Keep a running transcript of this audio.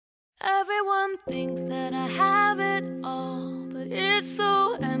Everyone thinks that I have it all, but it's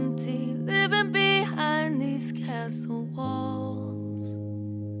so empty living behind these castle walls.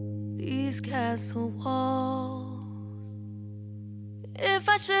 These castle walls. If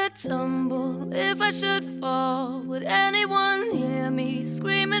I should tumble, if I should fall, would anyone hear me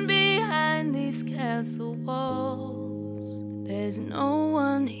screaming behind these castle walls? There's no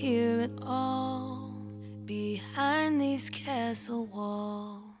one here at all behind these castle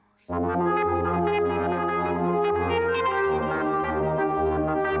walls.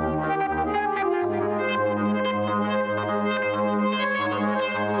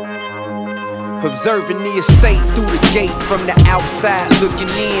 Observing the estate through the gate from the outside looking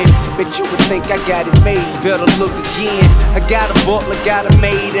in. Bet you would think I got it made, better look again. I got a butler, got a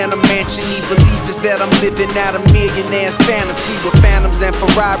maid, and a mansion. The belief is that I'm living out a millionaire's fantasy with phantoms and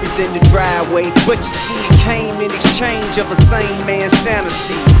Ferraris in the driveway. But you see, it came in exchange of a sane man's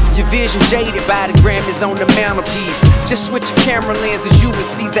sanity. Your vision jaded by the Grammys on the mantelpiece. Just switch your camera lenses, you will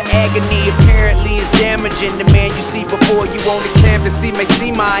see the agony. Apparently it's damaging the man you see before you on the canvas. He may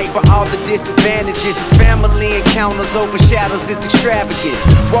seem alright, but all the disadvantages his family encounters overshadows his extravagance.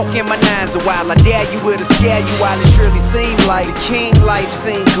 Walk in my nines a while, I dare you, it'll scare you. While it surely seemed like the king life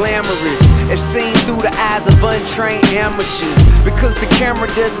seemed glamorous, it's seen through the eyes of untrained amateurs. Because the camera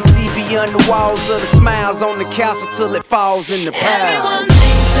doesn't see beyond the walls of the smiles on the castle till it falls in the pile. Everyone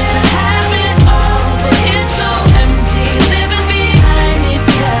thinks that I have it all, but it's so empty living behind these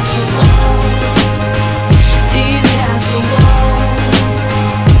castle walls. These castle walls.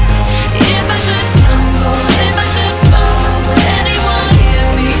 If I should tumble, if I should fall, would anyone hear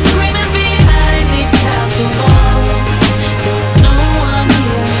me screaming behind these castle walls? There's no one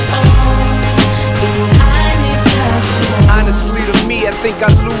here at all behind these castle walls. Honestly, to me, I think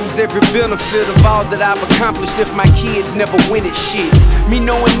I'd lose every benefit of all that I've accomplished if my kids never win at shit. Me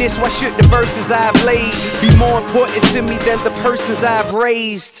knowing this, why should the verses I've laid be more important to me than the persons I've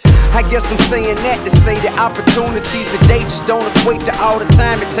raised? I guess I'm saying that to say the opportunities today just don't equate to all the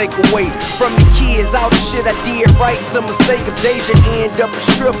time it take away from the kids. All the shit I did right, some mistake of Deja end up a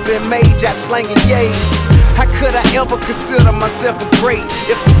stripping major slanging yays. How could I ever consider myself a great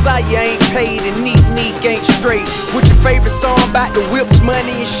if Messiah ain't paid and neat ain't straight? Would your favorite song about the whips,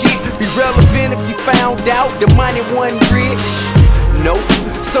 money and shit be relevant if you found out the money wasn't rich? Nope.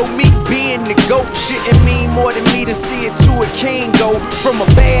 So me being the GOAT shouldn't mean more than me to see it to a king go from a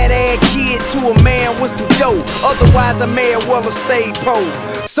bad-ass kid to a man with some dough. Otherwise I may as well have stayed poor.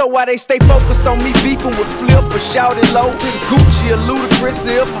 So why they stay focused on me beefing with Flip or shouted low? Gucci or Ludacris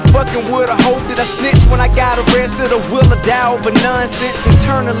if I'm fucking with a hoe. Did I snitch when I got arrested or will I die over nonsense?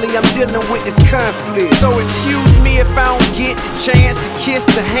 Internally I'm dealing with this conflict. So excuse me if I don't get the chance to kiss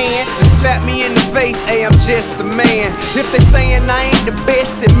the hand, to slap me in the face, hey I'm just a man. If they saying I ain't the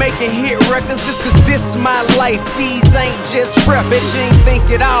best at making hit records, just cause this is my life, these ain't just rap. Bet you ain't think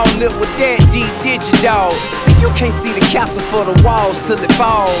it all lit with that deep dog. See, you can't see the castle for the walls till it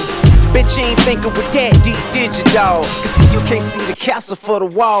falls. Bet you ain't thinking with that deep dog. Cause see, you can't see the castle for the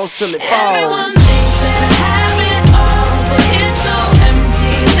walls till it falls. Everyone thinks that I have it all, but it's so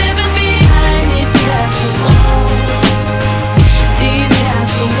empty living behind these castle walls. These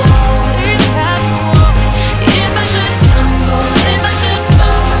castle walls. If I should tumble, if I should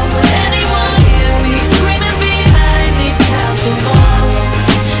fall, would anyone hear me screaming behind these castle walls?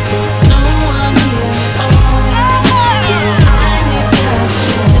 There's no one here at all behind these castle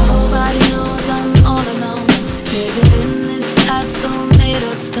walls. Nobody knows I'm all alone, living in this castle made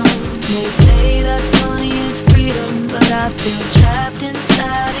of stone. They say that money is freedom, but I feel trapped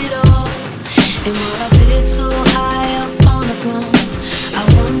inside it all. And while I sit so high up on the throne, I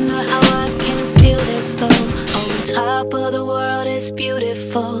wonder how I can feel this flow. On top of the world is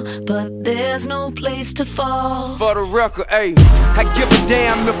beautiful, but there's no place to fall. For the record, ayy, I give a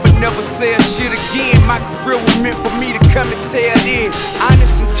damn if I never say a shit again. My career was meant for me to come and tell this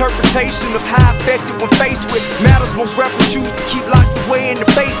honest interpretation of how effective when faced with matters most rappers choose to keep locked away in the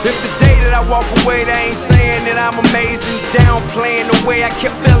basement. If the day that I walk away, they ain't saying that I'm amazing, downplaying the way I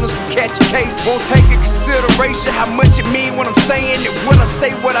kept feelings from catching case. Won't take in consideration how much it mean when I'm saying it. Will I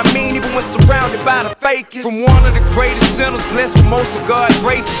say what I mean even when surrounded by the fakest? From one of the greatest sinners, blessed with most of God's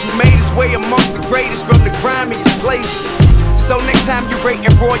graces, who made his way amongst the greatest from the grimiest places. So next time you're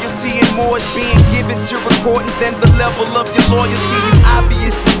rating royalty and more is being given to recordings than the level of your loyalty, you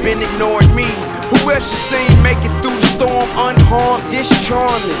obviously been ignoring me. Who else you seen make it through the storm unharmed, this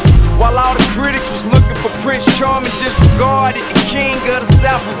charming? While all the critics was looking for Prince Charming, disregarded the king of the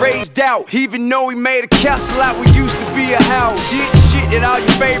South and raged out. Even though he made a castle out what used to be a house, did shit that all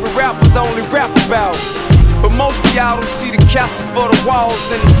your favorite rappers only rap about. But most of y'all don't see the castle for the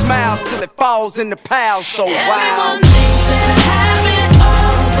walls, and it smiles till it falls in the piles. So wild. Everyone thinks that I have it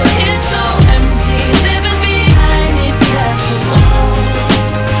all, but it's so empty, living behind these castle walls.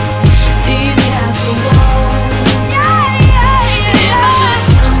 These castle walls. If I should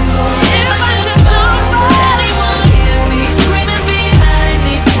tumble, if I should fall, would anyone hear me screaming behind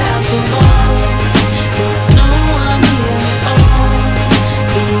these castle walls? There's no one here at all,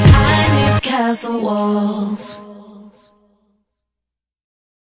 behind these castle walls.